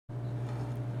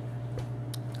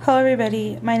Hello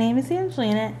everybody, my name is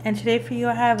Angelina and today for you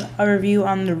I have a review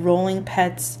on the Rolling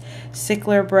Pets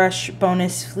Sickler Brush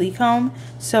Bonus Flea Comb.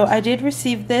 So I did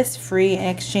receive this free in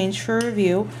exchange for a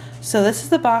review. So this is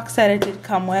the box that it did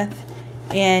come with,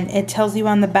 and it tells you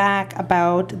on the back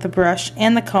about the brush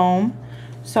and the comb.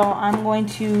 So I'm going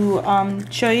to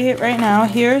show you it right now.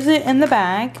 Here's it in the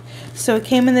bag. So it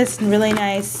came in this really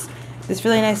nice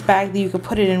bag that you could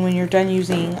put it in when you're done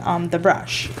using the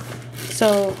brush.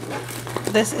 So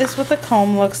this is what the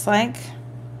comb looks like,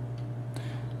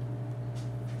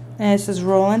 and it says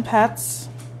Rolling Pets.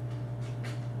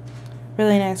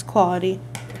 Really nice quality.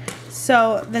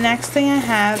 So the next thing I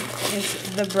have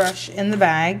is the brush in the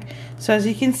bag. So as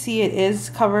you can see, it is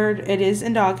covered, it is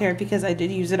in dog hair because I did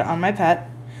use it on my pet.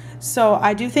 So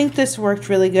I do think this worked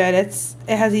really good. It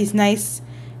has these nice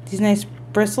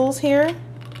bristles here.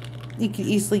 You can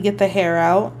easily get the hair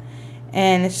out,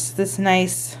 and it's just this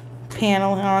nice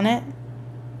panel on it.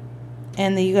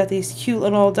 And then you got these cute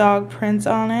little dog prints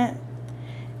on it.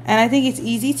 And I think it's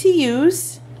easy to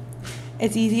use.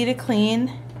 It's easy to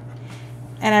clean.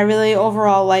 And I really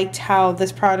overall liked how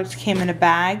this product came in a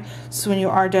bag. So when you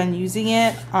are done using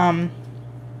it,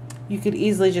 you could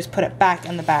easily just put it back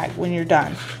in the bag when you're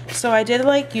done. So I did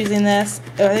like using this.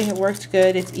 I think it worked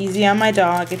good. It's easy on my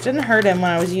dog. It didn't hurt him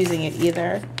when I was using it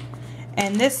either.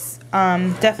 And this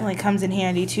definitely comes in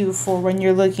handy too for when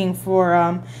you're looking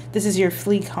for, this is your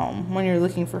flea comb, when you're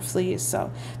looking for fleas.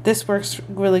 So this works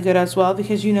really good as well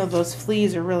because you know those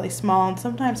fleas are really small and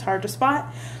sometimes hard to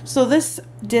spot. So this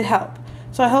did help.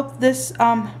 So I hope this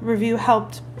review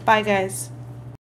helped. Bye guys.